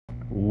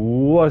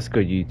What's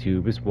good,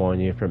 YouTube? It's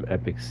Wanyá from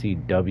Epic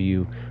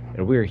CW,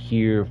 and we're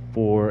here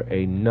for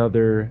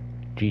another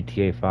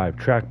GTA 5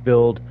 track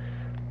build.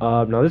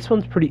 Now this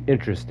one's pretty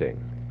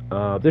interesting.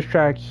 This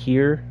track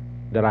here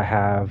that I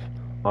have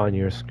on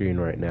your screen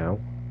right now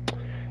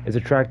is a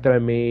track that I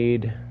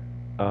made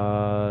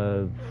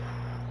a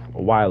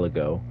while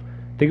ago.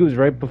 I think it was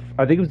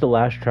I think it was the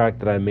last track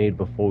that I made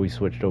before we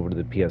switched over to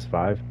the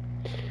PS5.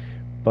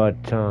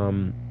 But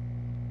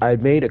I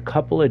made a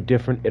couple of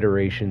different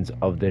iterations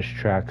of this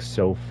track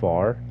so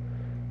far.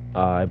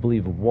 I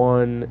believe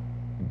one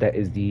that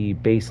is the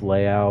base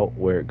layout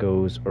where it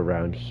goes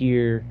around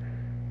here,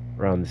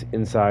 around this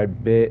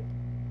inside bit.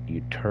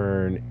 You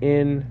turn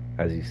in,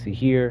 as you see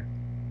here.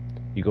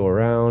 You go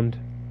around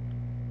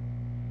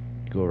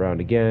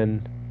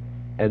again,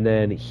 and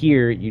then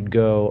here you'd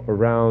go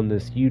around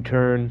this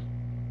U-turn,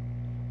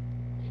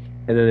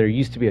 and then there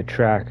used to be a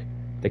track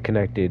that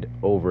connected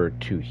over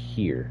to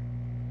here.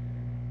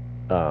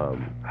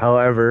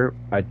 However,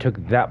 I took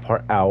that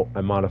part out,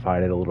 I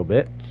modified it a little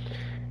bit,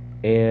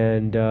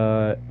 and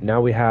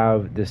now we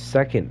have this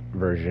second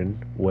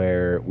version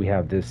where we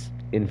have this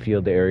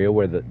infield area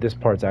where this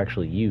part's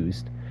actually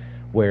used,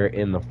 where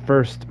in the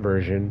first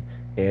version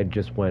it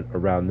just went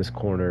around this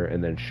corner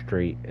and then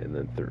straight and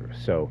then through.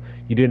 So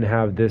you didn't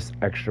have this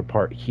extra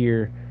part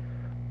here,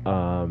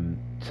 so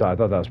I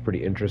thought that was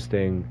pretty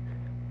interesting.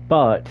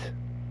 But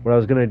what I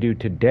was going to do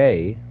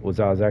today was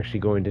I was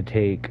actually going to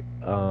take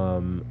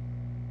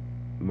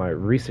my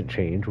recent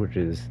change, which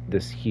is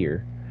this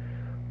here.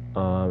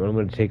 I'm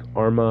going to take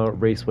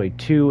ARRMA Raceway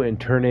 2 and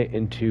turn it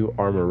into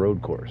ARRMA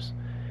Road Course.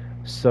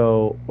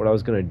 So what I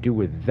was going to do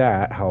with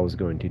that, how I was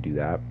going to do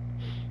that,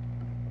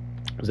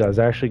 is I was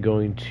actually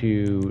going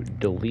to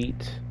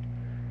delete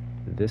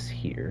this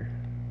here.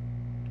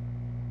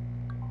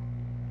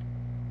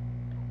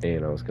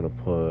 And I was going to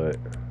put,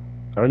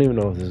 I don't even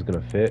know if this is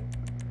going to fit,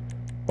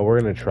 but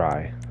we're going to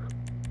try.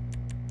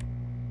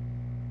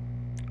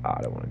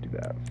 I don't want to do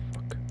that.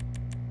 Fuck.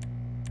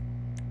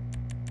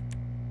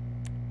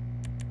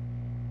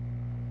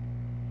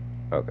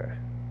 Okay.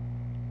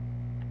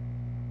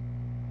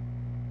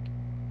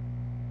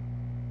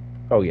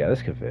 Oh yeah,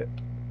 this could fit.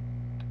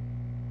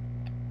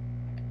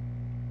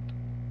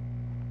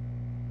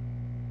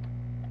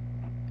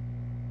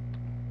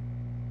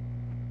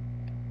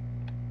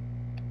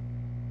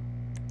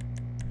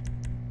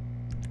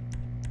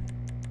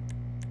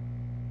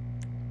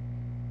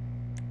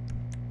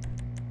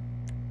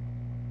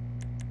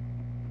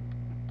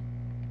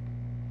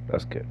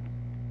 That's good.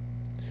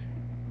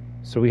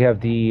 So we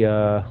have the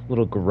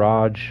little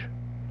garage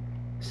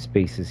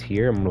spaces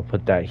here. I'm going to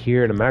put that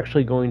here, and I'm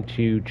actually going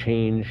to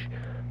change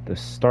the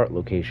start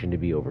location to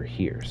be over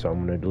here. So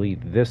I'm going to delete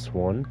this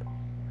one,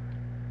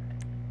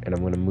 and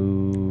I'm going to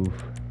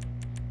move,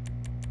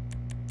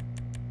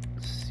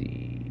 let's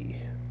see,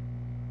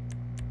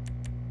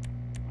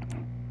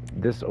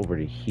 this over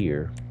to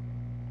here.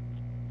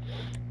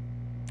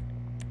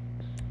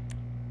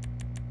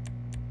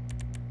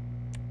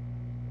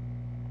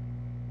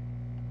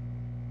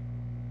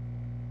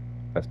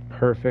 That's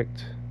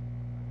perfect.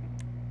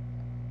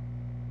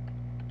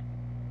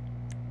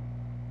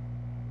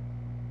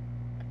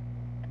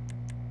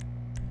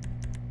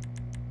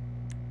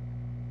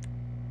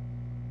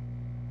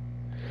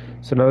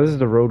 So now this is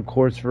the road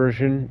course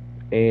version,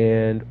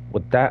 and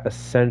what that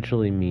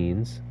essentially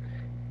means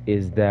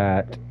is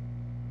that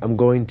I'm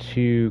going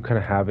to kind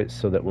of have it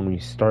so that when we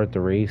start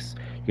the race,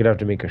 you're gonna have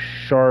to make a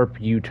sharp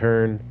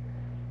U-turn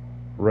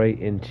right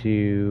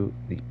into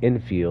the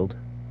infield,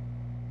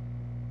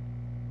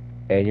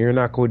 and you're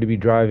not going to be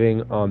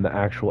driving on the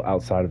actual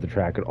outside of the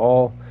track at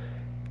all.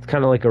 It's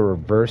kind of like a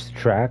reverse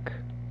track,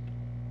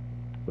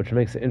 which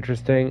makes it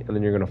interesting, and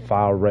then you're going to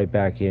file right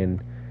back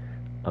in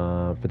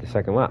for the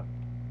second lap.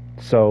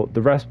 So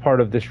the rest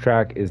part of this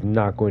track is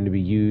not going to be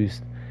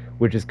used,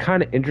 which is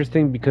kind of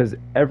interesting because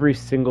every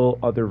single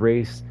other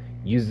race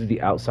uses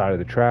the outside of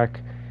the track,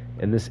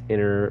 and this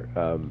inner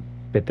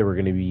bit that we're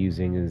going to be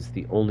using is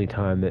the only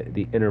time that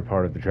the inner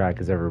part of the track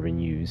has ever been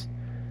used.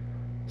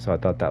 So I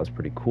thought that was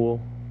pretty cool.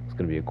 It's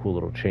going to be a cool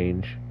little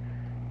change.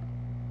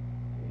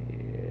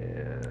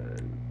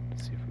 And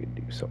let's see if we can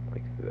do something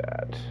like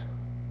that.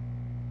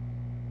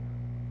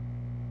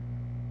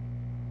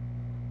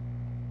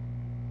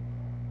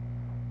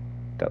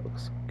 That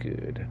looks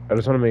good. I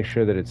just want to make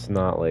sure that it's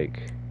not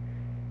like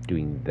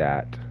doing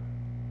that.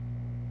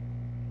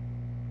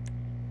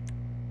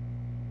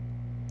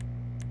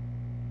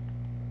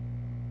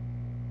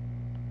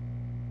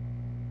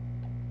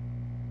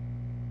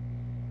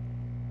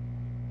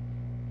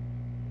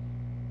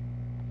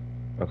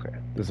 Okay,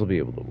 this will be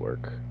able to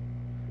work.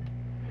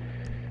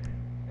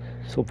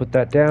 So we'll put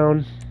that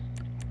down.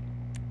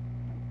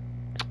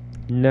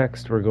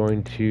 Next, we're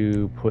going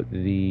to put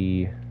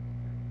the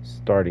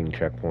starting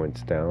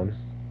checkpoints down.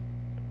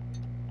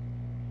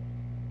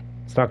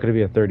 It's not going to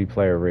be a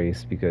 30-player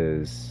race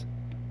because,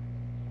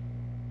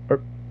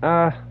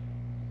 I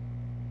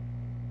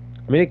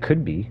mean, it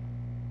could be.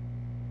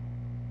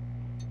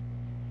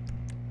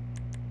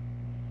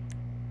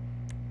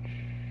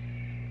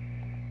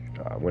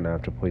 I'm gonna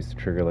have to place the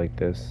trigger like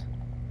this.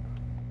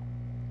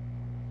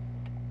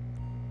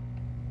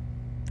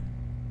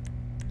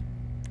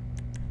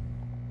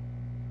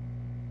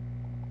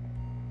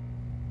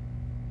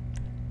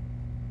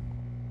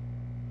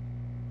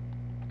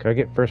 Can I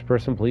get first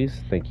person,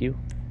 please? Thank you.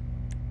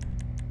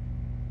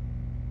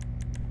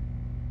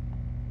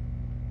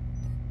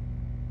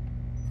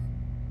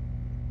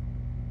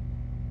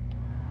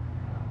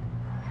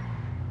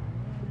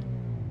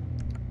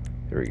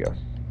 There we go.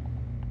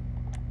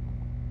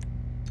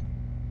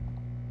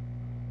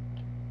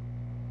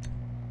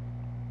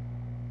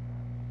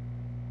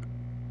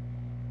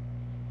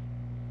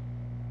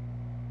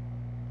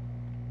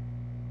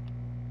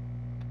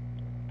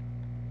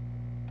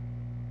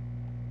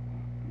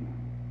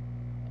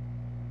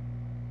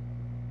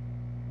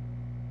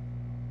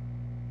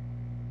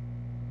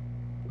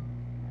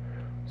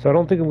 So I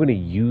don't think I'm going to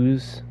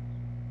use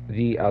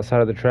the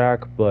outside of the track,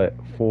 but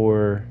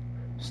for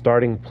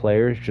starting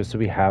players, just so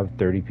we have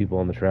 30 people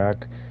on the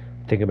track,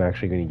 I think I'm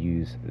actually going to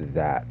use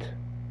the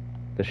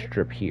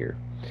strip here.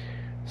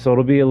 So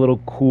it'll be a little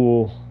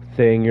cool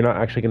thing. You're not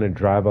actually going to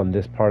drive on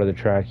this part of the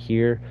track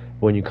here,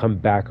 but when you come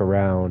back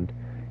around,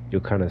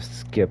 you'll kind of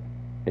skip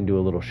and do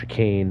a little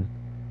chicane,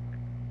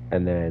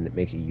 and then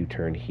make a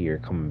U-turn here,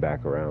 coming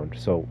back around.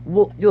 So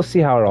you'll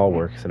see how it all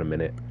works in a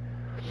minute.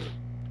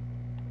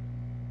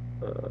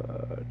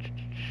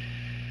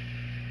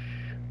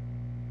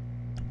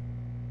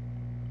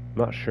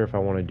 I'm not sure if I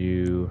want to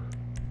do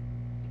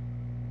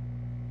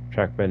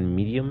track bend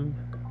medium.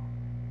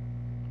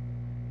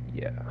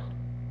 Yeah.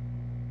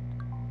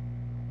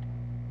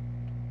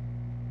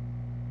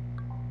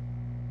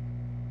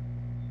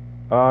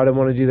 Oh, I didn't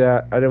want to do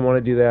that. I didn't want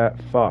to do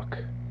that. Fuck.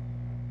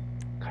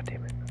 God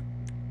damn it.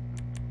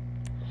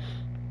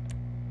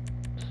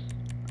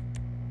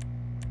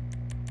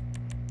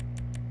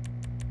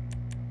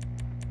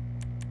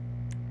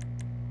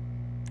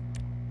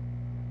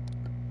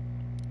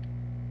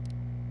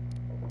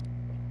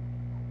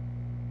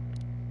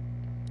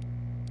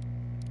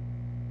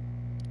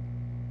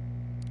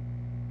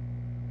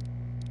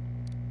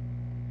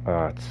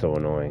 Ah, it's so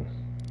annoying.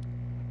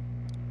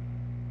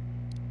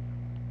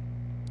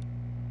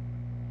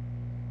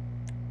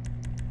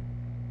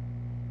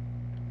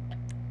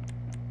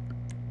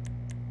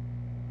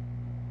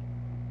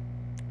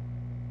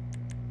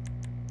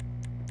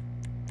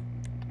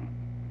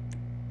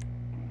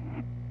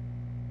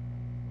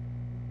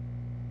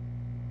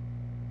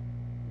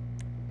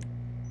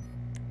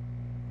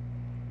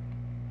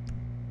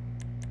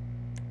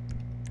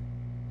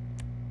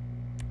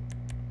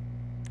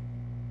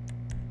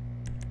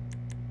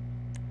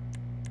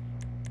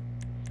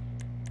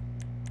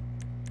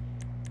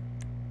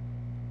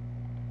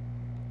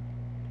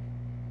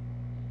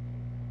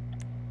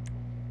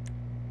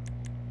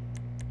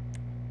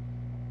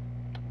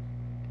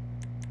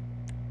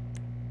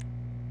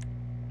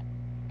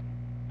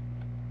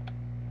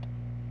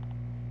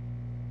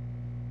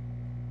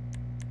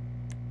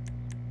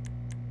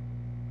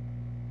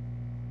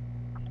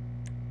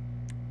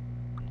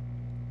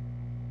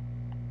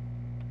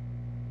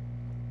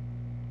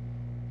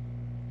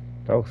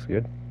 That looks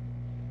good.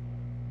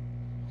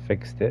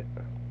 Fixed it.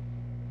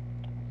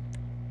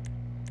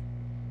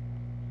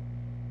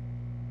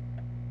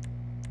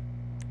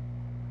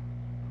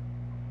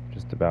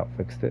 Just about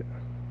fixed it.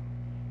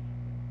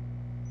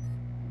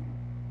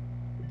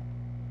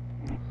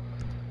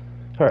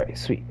 Alright,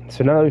 sweet.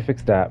 So now that we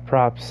fixed that,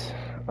 props,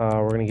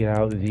 we're going to get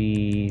out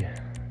the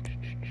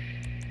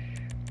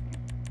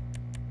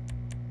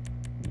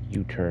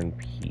U-turn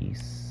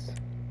piece.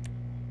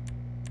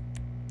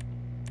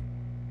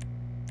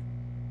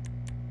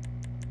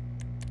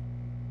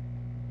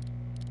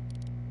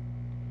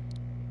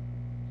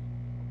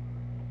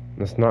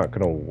 It's not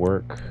going to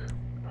work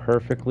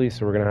perfectly,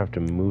 so we're going to have to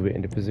move it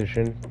into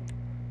position.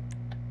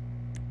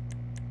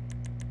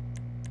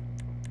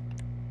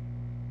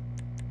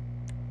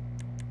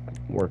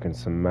 Working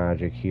some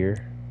magic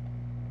here.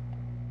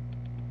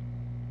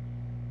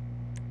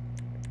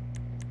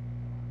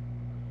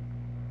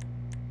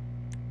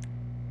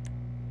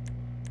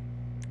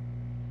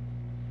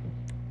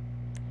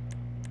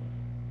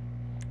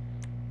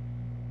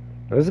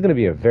 Now, this is going to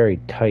be a very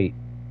tight...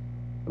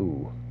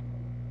 Ooh.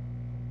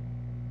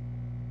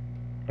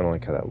 I don't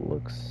like how that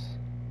looks.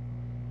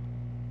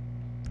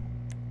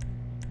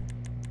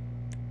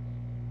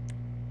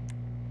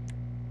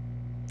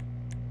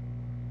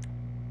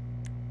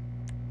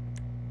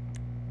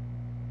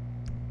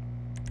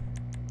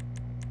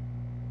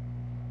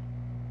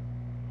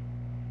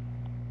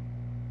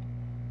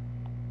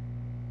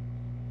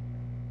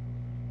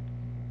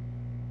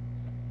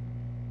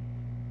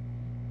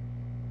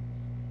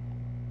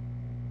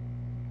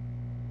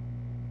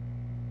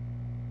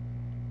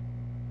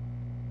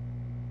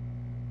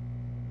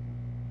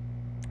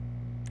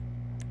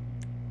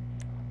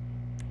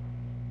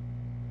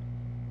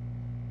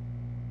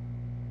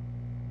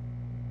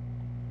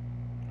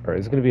 Alright,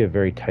 it's going to be a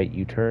very tight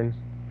U-turn.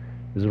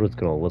 This is what it's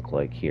going to look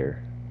like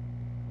here.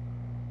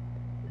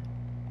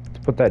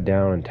 Let's put that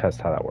down and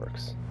test how that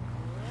works.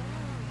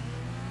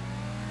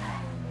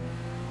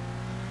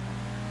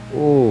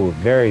 Oh,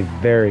 very,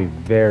 very,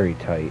 very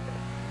tight.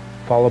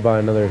 Followed by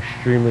another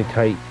extremely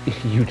tight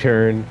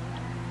U-turn.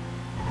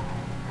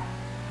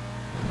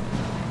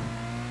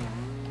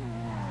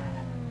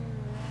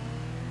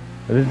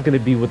 And this is going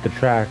to be what the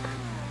track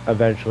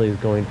eventually is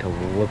going to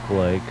look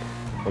like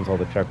once all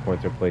the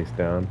checkpoints are placed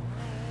down.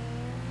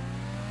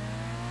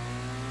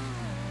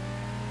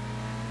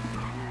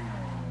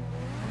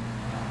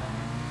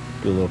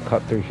 Do a little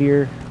cut through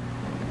here.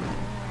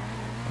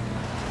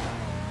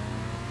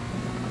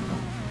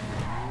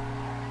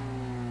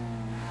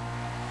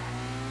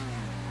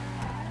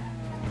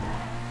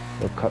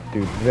 We'll cut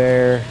through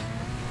there.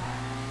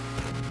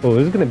 Oh,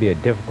 this is going to be a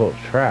difficult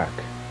track.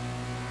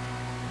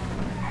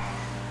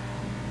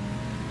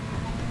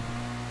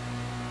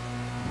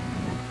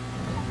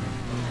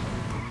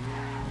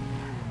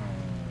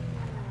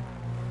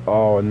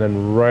 Oh, and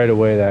then right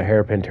away that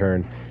hairpin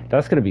turn.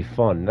 That's going to be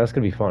fun. That's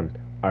going to be fun.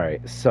 All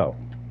right, so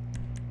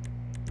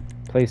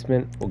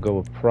placement, we'll go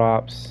with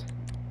props.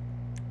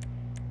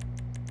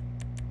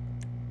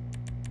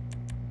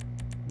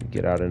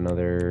 Get out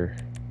another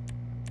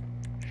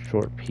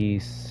short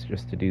piece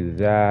just to do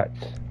that,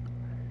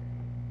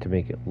 to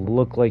make it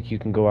look like you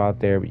can go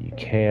out there, but you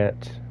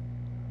can't.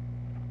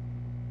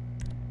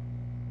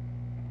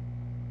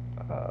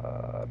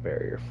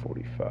 Barrier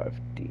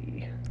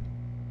 45D.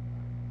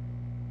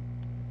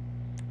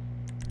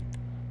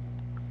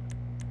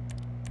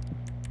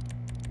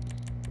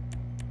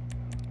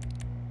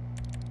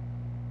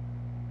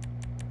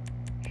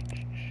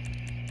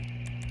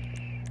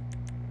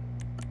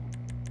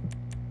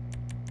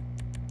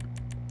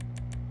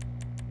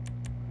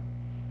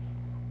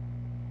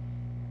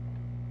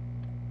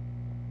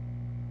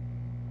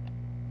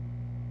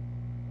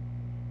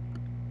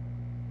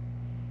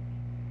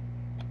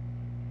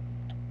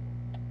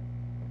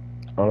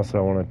 Honestly,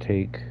 I want to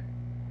take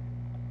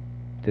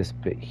this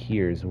bit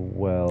here as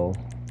well.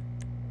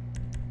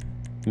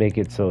 Make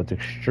it so it's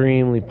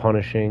extremely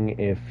punishing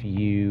if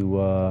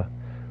you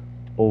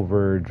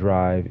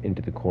overdrive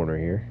into the corner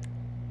here.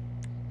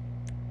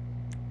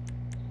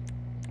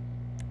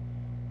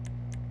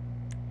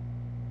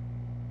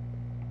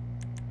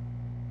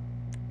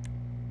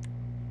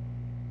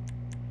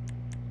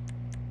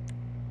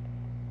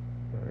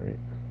 All right.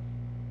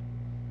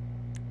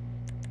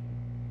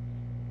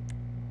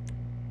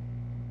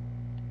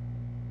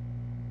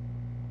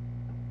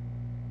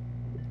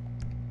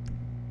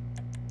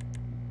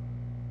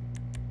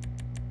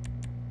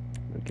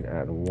 We can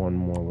add one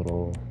more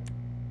little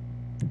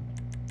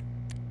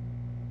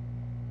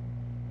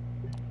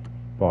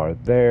bar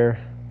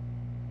there.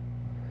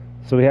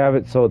 So we have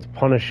it so it's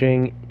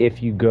punishing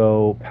if you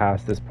go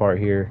past this part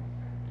here.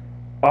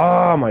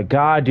 Oh my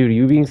god, dude, are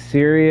you being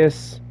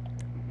serious?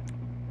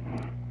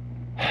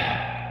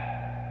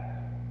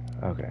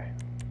 Okay.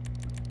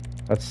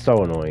 That's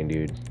so annoying,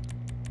 dude.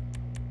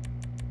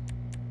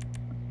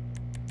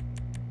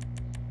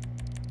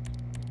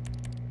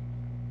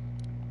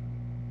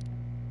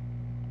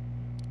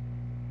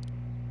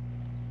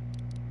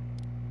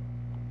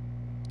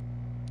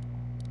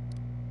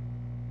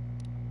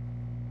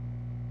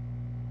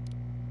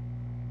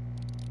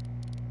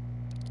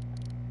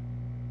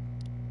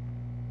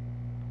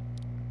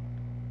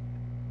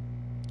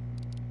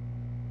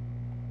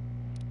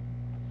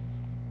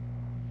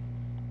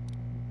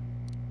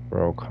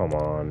 Bro, come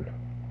on.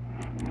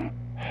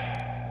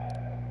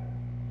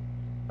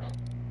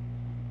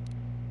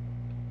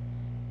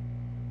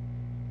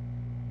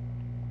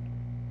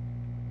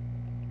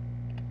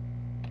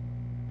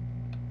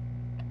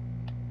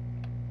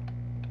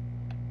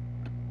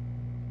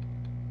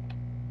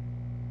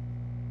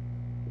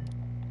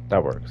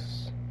 That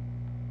works.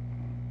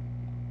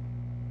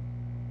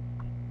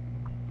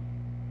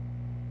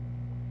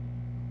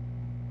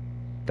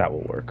 That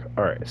will work.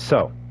 Alright,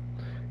 so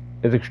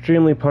it's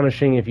extremely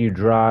punishing if you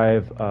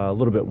drive a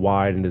little bit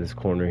wide into this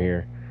corner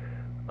here.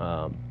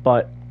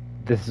 But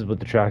this is what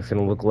the track's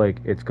going to look like.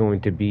 It's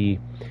going to be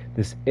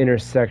this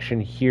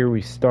intersection here.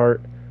 We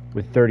start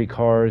with 30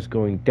 cars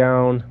going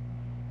down.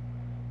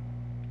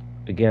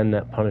 Again,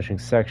 that punishing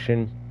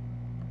section.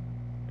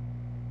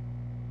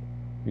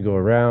 We go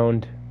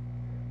around,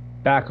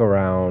 back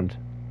around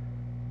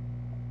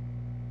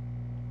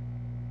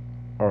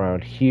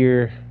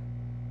here,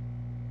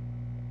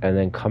 and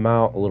then come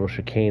out, a little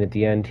chicane at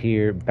the end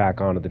here,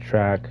 back onto the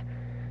track.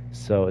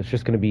 So it's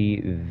just going to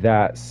be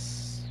that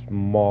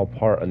small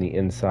part on the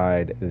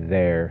inside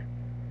there,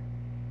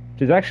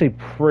 which is actually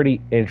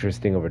pretty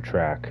interesting of a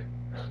track.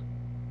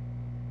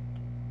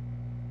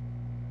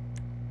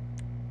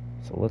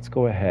 So let's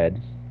go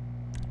ahead.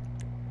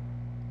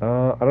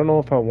 I don't know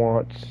if I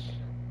want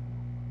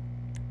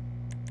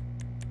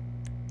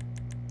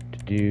to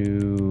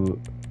do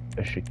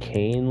a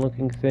chicane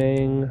looking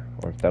thing,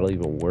 or if that'll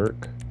even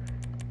work.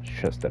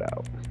 Let's test it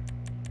out.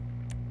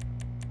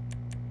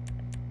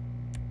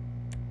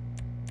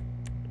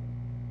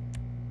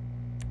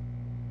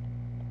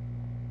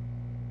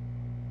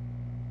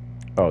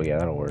 Oh yeah,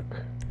 that'll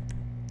work.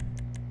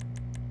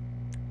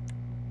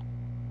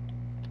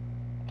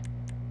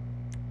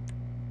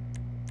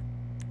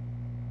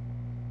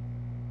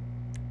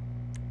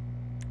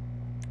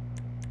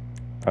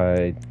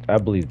 I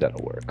believe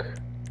that'll work.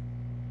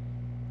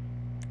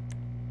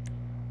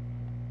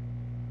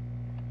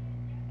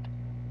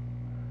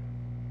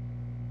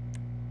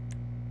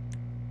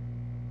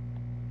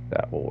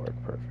 That will work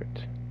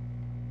perfect.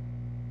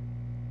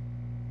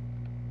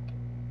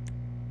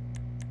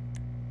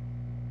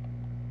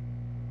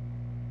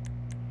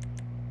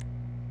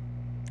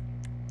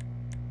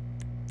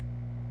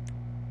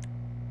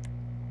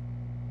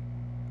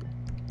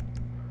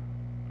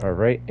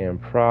 Alright, and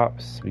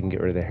props. We can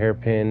get rid of the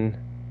hairpin.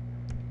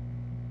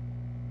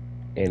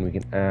 And we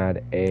can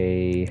add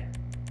a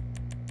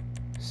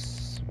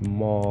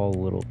small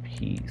little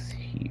piece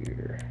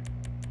here.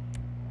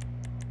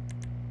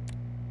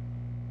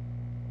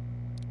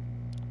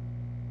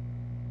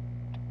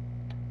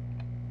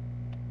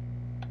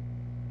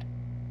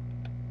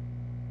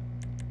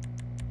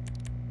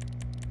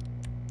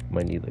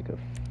 Might need like a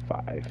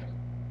 5.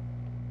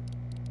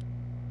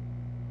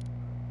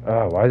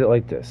 Oh, why is it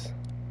like this?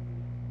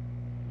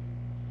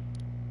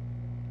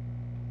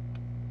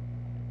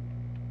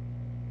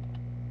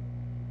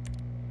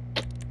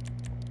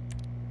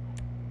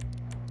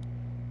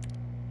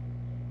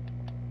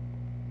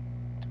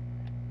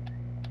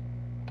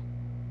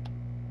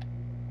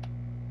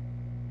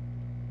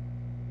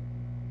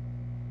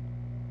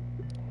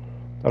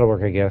 That'll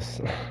work, I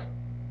guess.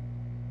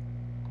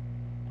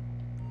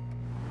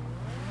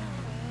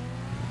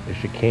 The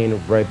chicane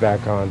right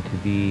back onto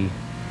the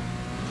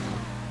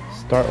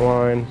start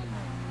line.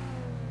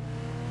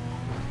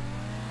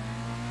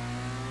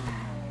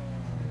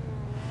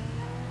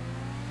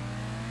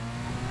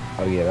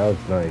 Oh yeah, that was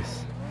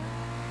nice.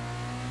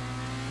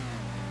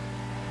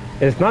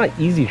 It's not an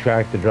easy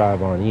track to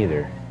drive on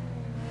either.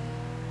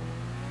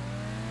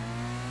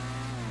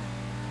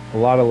 A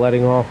lot of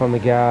letting off on the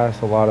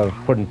gas, a lot of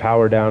putting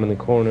power down in the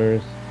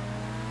corners,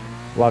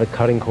 a lot of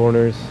cutting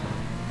corners,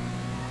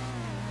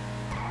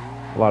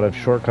 a lot of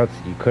shortcuts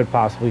that you could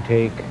possibly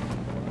take.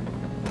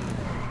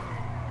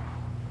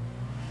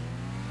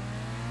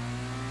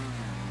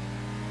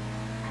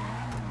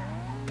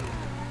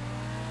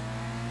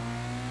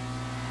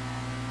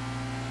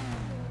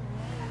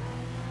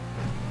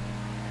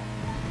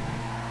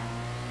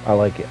 I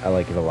like it. I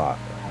like it a lot.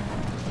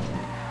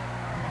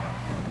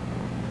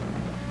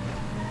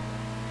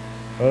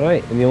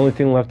 Alright, and the only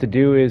thing left to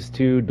do is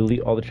to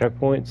delete all the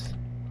checkpoints.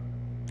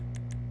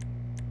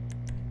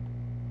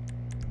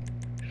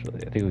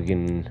 Actually, I think we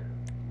can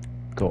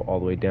go all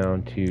the way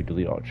down to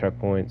delete all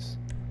checkpoints.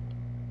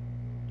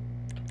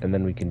 And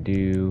then we can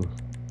do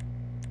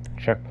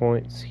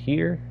checkpoints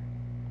here.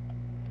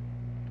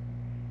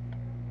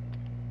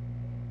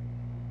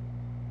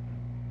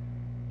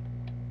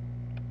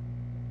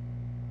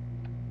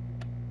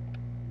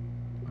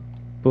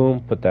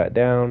 Boom, put that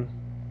down.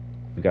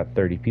 We got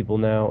 30 people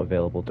now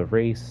available to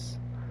race.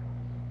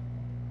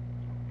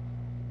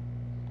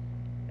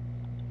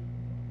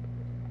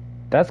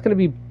 That's gonna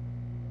be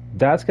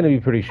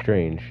pretty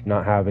strange,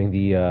 not having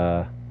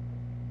the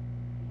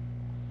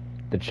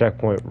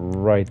checkpoint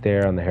right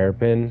there on the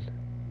hairpin.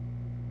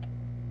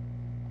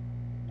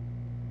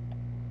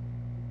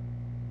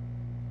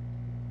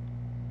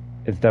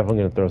 It's definitely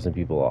gonna throw some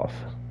people off.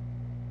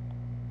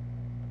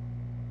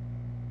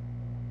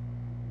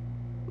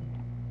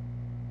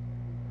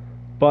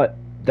 But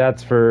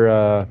that's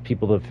for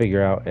people to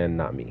figure out and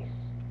not me.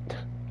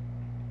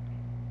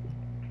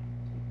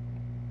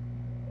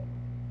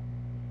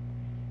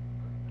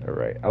 All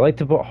right, I like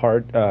to put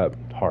I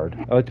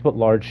like to put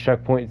large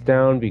checkpoints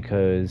down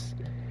because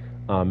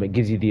it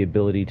gives you the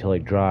ability to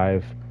like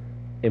drive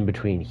in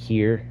between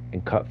here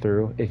and cut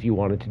through if you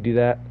wanted to do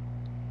that.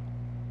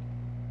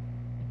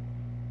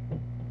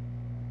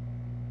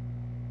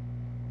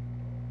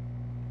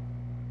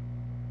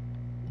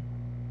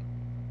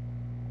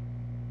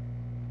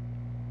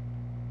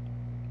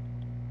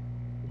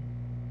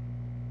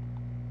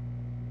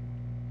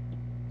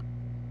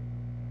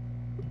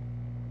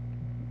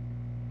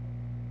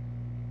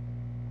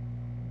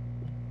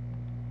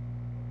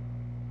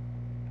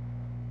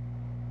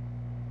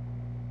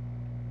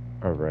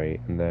 All right,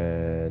 and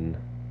then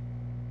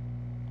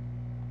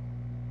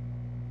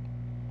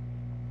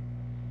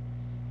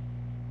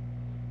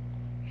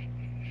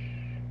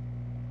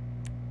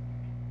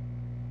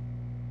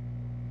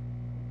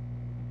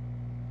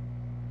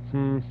I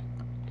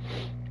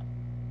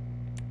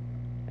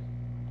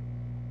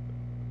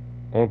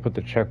want to put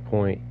the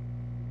checkpoint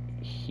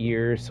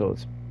here so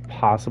it's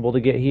possible to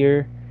get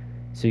here,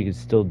 so you can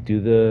still do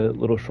the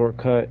little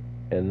shortcut,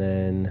 and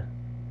then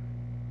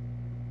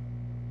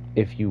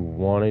if you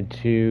wanted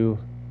to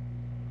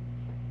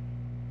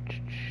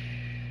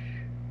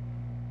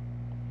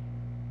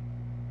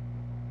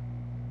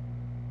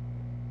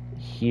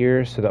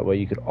here, so that way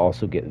you could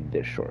also get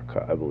this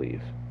shortcut, I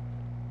believe.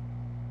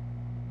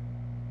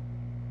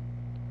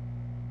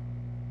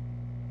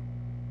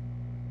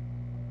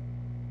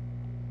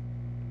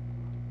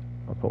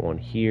 I'll put one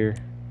here.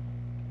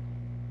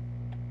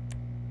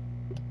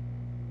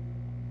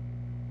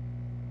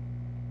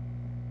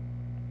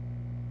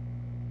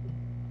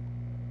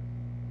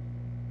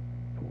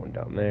 Put one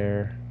down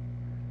there.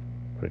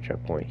 Put a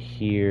checkpoint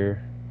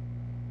here.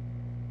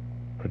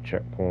 Put a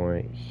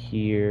checkpoint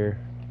here.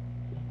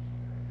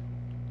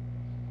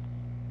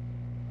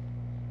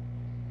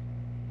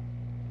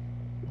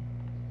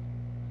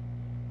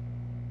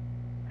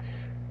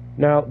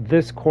 Now,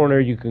 this corner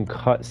you can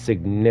cut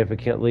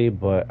significantly,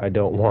 but I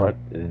don't want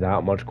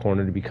that much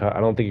corner to be cut. I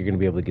don't think you're going to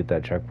be able to get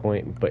that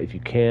checkpoint, but if you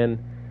can,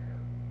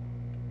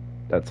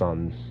 that's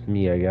on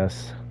me, I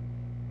guess.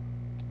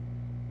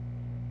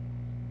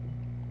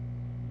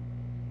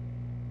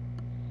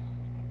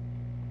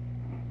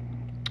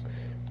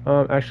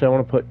 Actually, I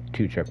want to put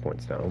 2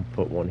 checkpoints down.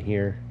 Put one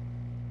here,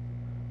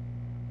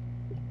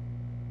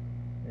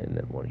 and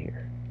then one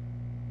here.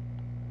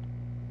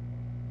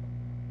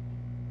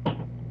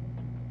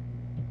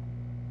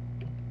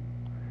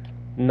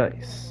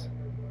 Nice.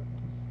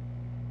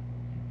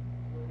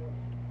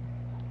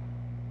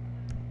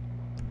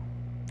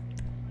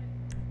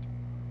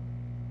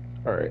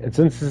 Alright, and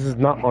since this is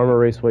not ARRMA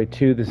Raceway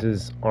 2, this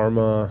is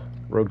ARRMA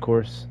Road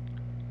Course,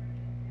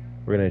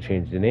 we're going to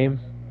change the name.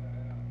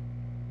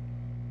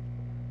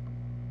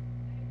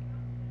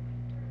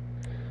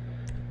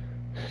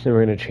 Then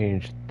we're going to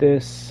change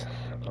this.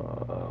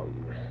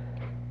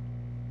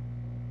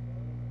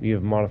 We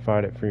have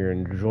modified it for your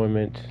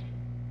enjoyment.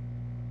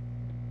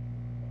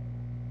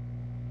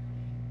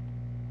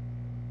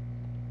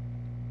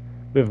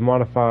 We have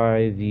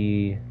modified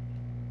the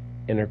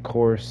inner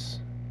course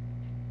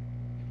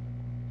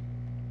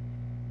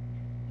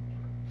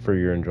for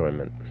your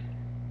enjoyment.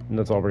 And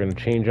that's all we're going to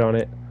change on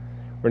it.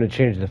 We're going to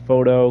change the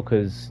photo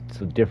because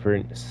it's a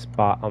different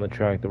spot on the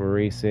track that we're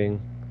racing.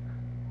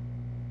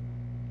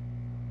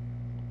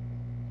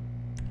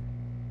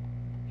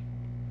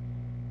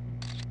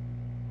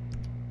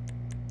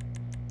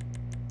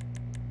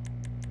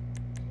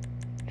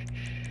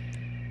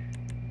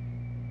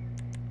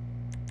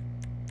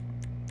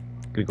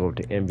 Gonna go over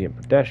to ambient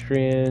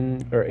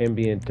pedestrian or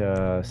ambient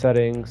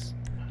settings.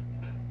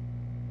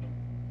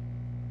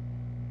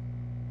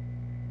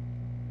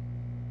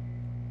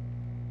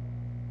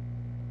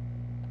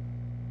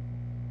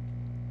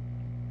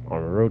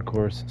 On a road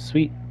course,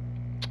 sweet.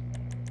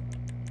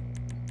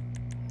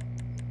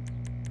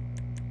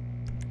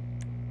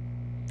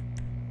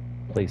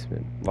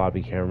 Placement,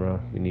 lobby camera,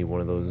 we need one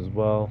of those as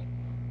well.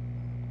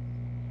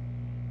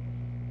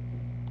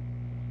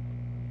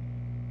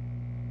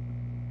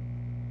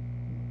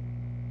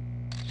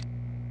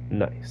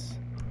 Nice.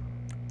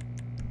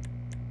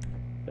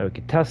 Now we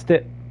can test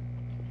it.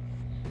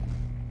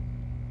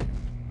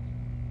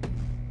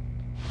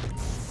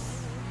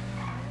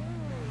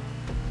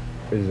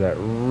 Is that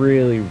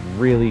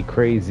really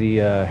crazy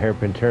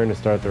hairpin turn to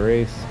start the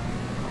race?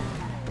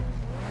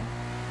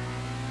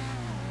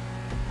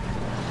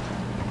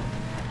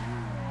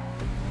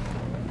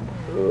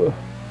 Ugh.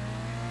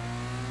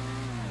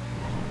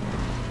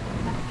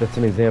 That's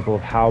an example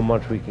of how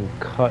much we can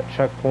cut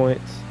checkpoints.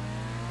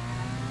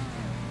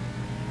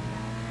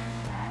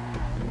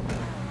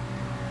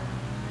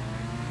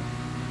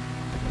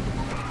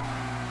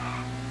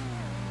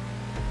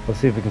 Let's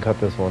see if we can cut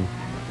this one.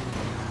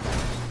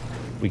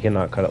 We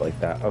cannot cut it like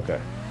that. Okay.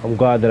 I'm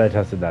glad that I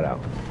tested that out.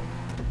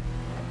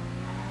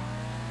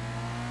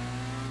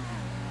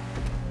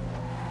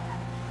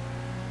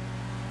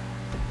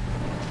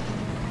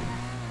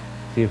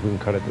 See if we can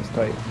cut it this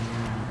tight.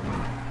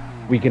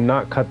 We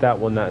cannot cut that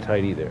one that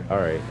tight either.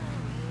 Alright.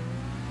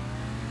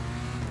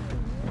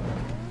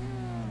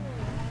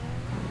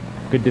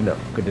 Good to know.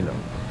 Good to know.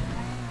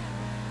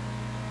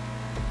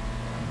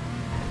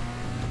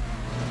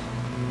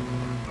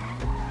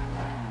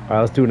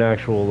 Alright, let's do an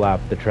actual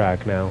lap of the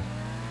track now.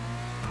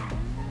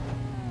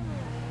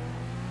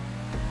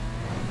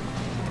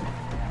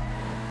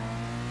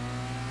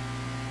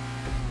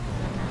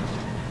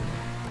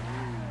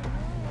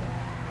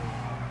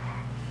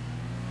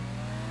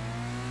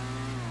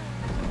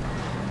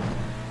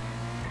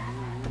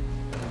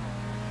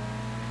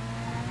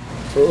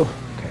 Oh,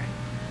 okay.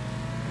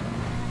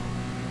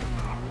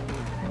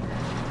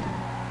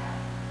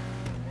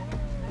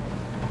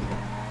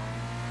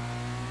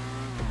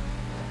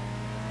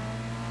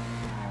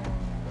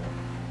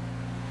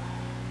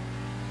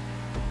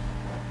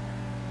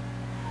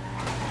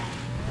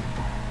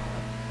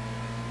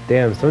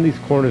 Damn, some of these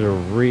corners are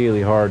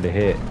really hard to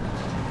hit.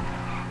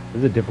 This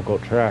is a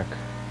difficult track.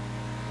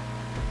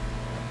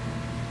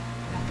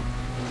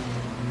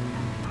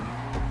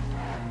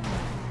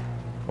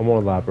 One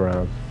more lap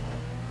around.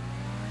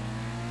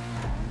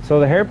 So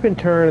the hairpin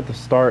turn at the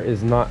start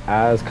is not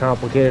as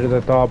complicated as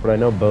I thought, but I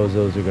know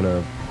bozos are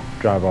gonna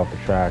drive off the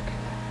track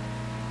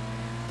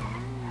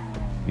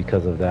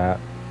because of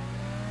that.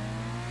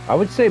 I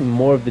would say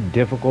more of the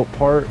difficult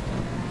part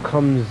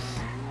comes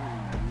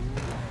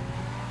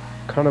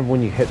kind of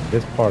when you hit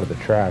this part of the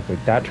track.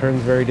 Like that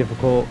turn's very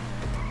difficult.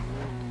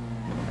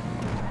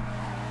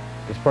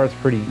 This part's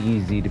pretty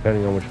easy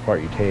depending on which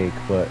part you take,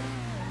 but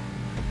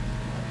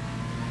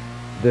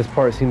this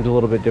part seems a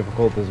little bit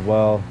difficult as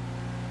well.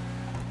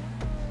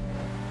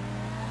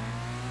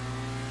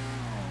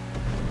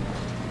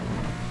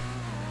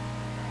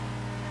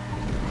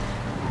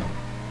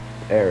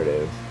 There it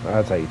is.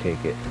 That's how you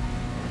take it.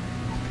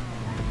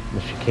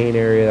 The chicane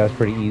area, that's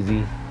pretty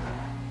easy.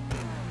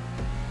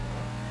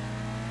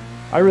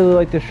 I really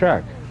like this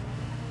track.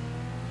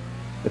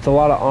 It's a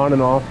lot of on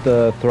and off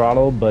the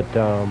throttle, but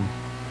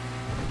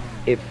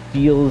it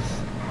feels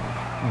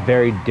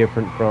very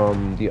different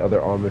from the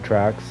other ARRMA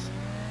tracks.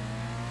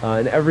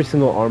 And every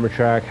single ARRMA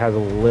track has a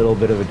little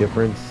bit of a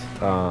difference,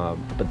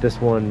 but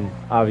this one,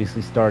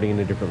 obviously starting in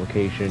a different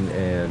location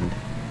and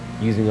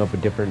using up a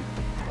different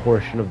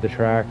portion of the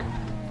track,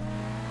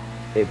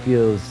 it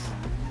feels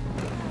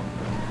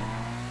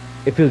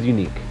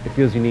unique. It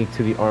feels unique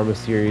to the ARRMA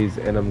series,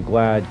 and I'm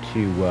glad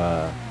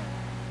to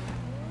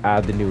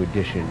add the new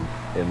addition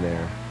in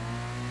there.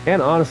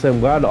 And honestly, I'm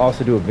glad to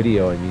also do a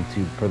video on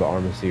YouTube for the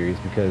ARRMA series,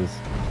 because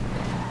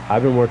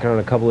I've been working on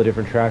a couple of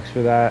different tracks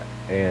for that,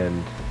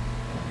 and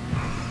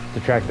it's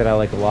a track that I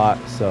like a lot,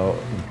 so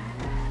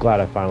I'm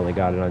glad I finally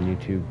got it on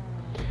YouTube.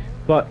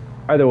 But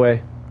either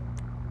way,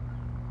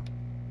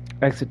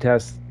 exit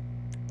test,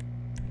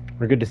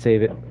 we're good to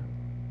save it.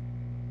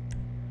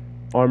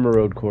 ARRMA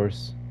road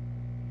course,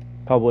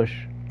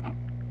 publish,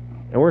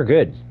 and we're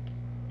good.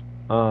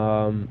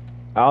 I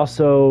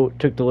also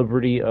took the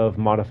liberty of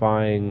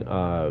modifying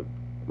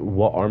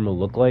what ARRMA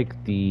looked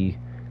like, the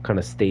kind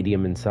of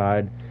stadium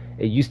inside.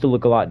 It used to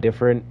look a lot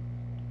different.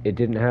 It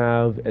didn't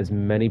have as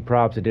many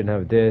props. It didn't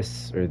have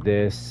this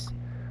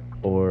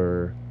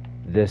or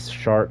this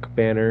shark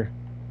banner.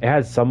 It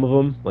had some of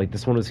them, like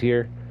this one was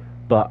here,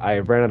 but I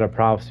ran out of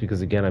props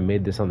because, again, I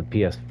made this on the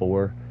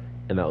PS4,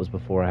 and that was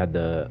before I had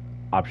the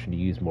option to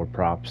use more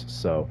props.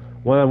 So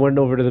when I went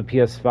over to the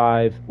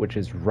PS5, which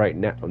is right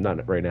now,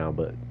 not right now,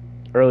 but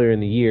earlier in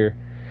the year,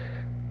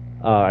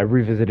 I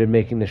revisited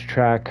making this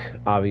track,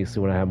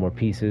 obviously when I have more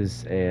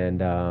pieces,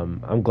 and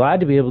I'm glad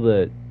to be able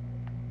to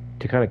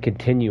kind of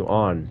continue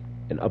on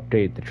and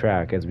update the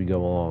track as we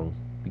go along,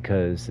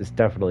 because it's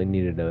definitely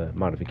needed a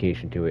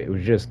modification to it. It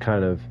was just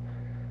kind of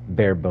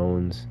bare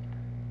bones.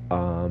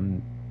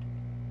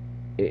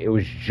 It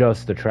was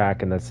just the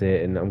track and that's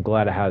it, and I'm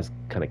glad it has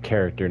kind of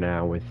character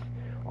now with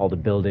all the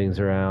buildings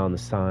around, the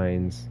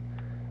signs,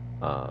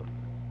 and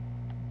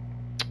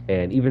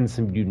even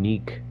some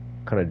unique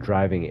kind of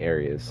driving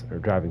areas or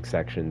driving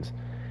sections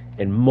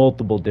and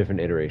multiple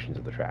different iterations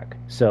of the track.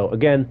 So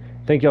again,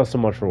 thank you all so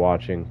much for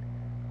watching.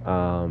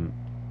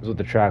 This is what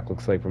the track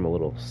looks like from a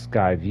little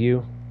sky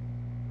view.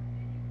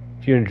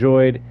 If you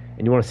enjoyed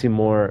and you want to see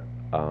more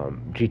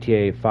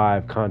GTA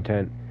 5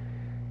 content,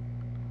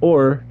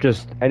 or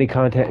just any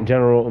content in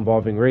general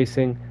involving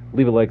racing,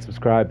 leave a like,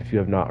 subscribe if you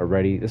have not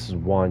already. This is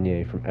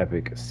Wanyá from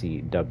Epic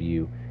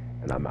CW,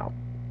 and I'm out.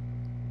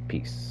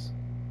 Peace.